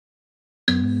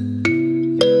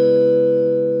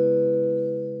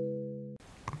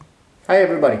Hi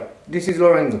everybody, this is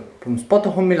Lorenzo from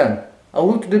Spotahome Milan. I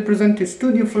will today present a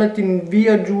studio flat in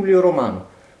Via Giulio Romano.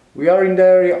 We are in the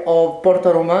area of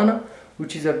Porta Romana,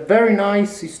 which is a very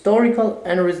nice historical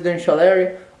and residential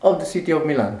area of the city of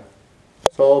Milan.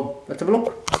 So let's have a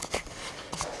look.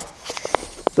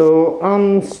 So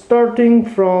I'm starting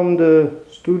from the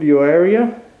studio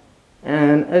area,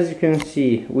 and as you can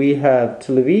see we have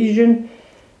television,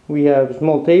 we have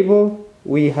small table,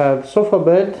 we have sofa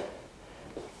bed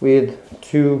with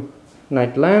 2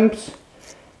 night lamps.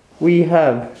 We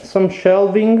have some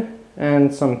shelving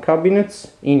and some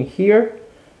cabinets in here,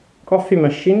 coffee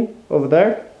machine over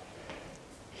there.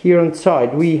 Here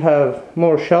inside we have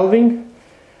more shelving.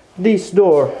 This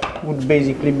door would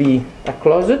basically be a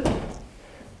closet,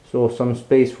 so some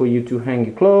space for you to hang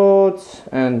your clothes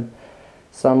and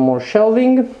some more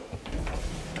shelving.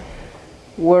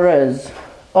 Whereas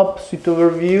opposite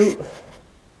overview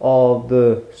of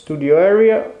the studio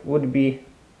area would be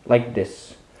like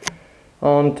this.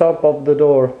 On top of the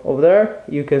door over there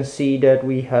you can see that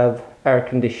we have air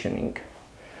conditioning.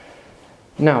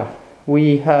 Now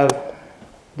we have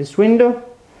this window,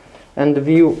 and the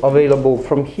view available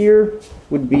from here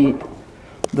would be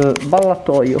the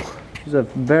ballatoio, which is a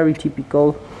very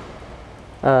typical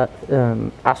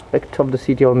aspect of the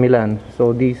city of Milan.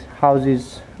 So these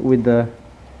houses with the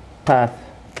path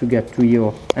to get to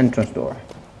your entrance door.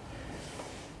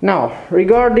 Now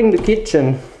regarding the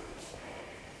kitchen,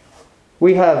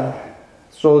 we have,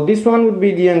 so this one would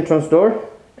be the entrance door,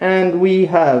 and we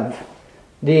have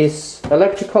this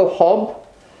electrical hob.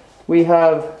 We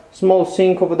have small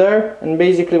sink over there, and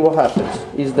basically what happens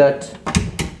is that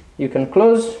you can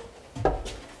close.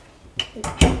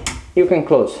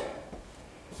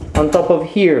 On top of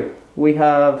here we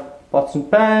have pots and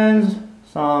pans,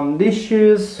 some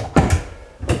dishes,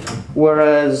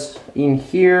 whereas in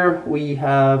here we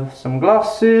have some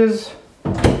glasses,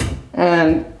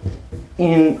 and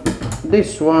in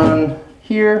this one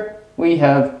here we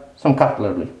have some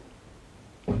cutlery.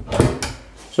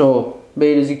 So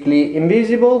basically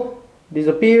invisible,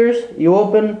 disappears, you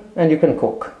open and you can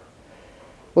cook.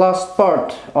 Last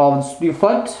part of the studio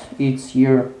flat, it's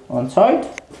here on site,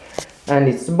 and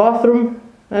it's the bathroom.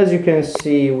 As you can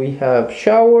see, we have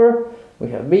shower, we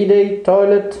have bidet,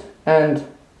 toilet and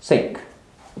sink.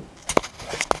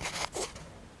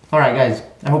 Alright guys,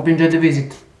 I hope you enjoyed the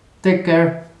visit. Take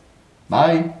care.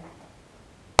 Bye.